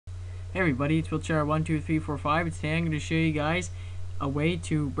Hey everybody, it's Wheelchair12345. Today I'm going to show you guys a way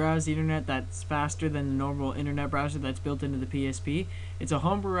to browse the internet that's faster than the normal internet browser that's built into the PSP. It's a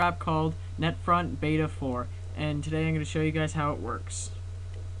homebrew app called Netfront Beta 4, and today I'm going to show you guys how it works.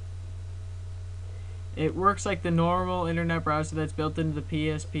 It works like the normal internet browser that's built into the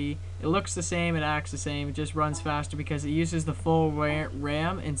PSP. It looks the same, it acts the same, it just runs faster because it uses the full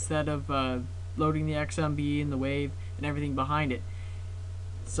RAM instead of loading the XMB and the wave and everything behind it.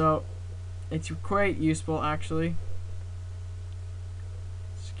 So it's quite useful, actually.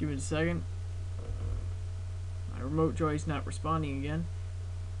 Just give it a second. My remote joy's not responding again.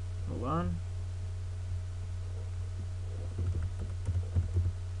 Hold on.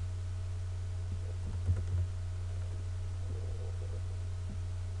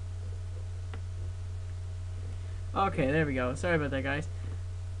 Okay, there we go. Sorry about that, guys.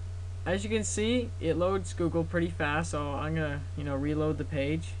 As you can see, it loads Google pretty fast, so I'm gonna, reload the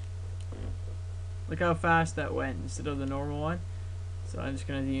page. Look how fast that went instead of the normal one. So I'm just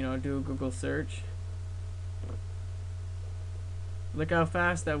gonna, do a Google search. Look how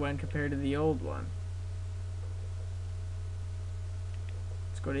fast that went compared to the old one.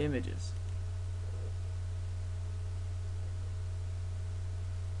 Let's go to images.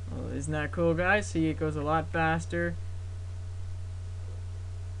 Well, isn't that cool, guys? See, it goes a lot faster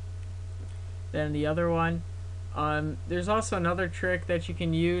than the other one. There's also another trick that you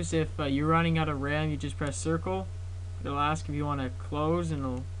can use if you're running out of RAM. You just press circle. It'll ask if you want to close, and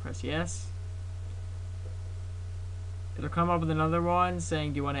it'll press yes. It'll come up with another one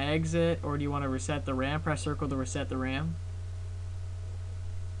saying, do you want to exit or do you want to reset the RAM? Press circle to reset the RAM.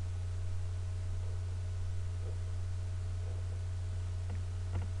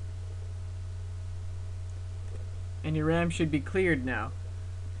 And your RAM should be cleared now.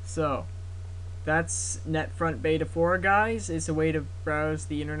 So that's Netfront Beta 4, guys. It's a way to browse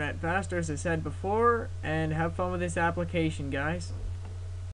the internet faster, as I said before, and have fun with this application, guys.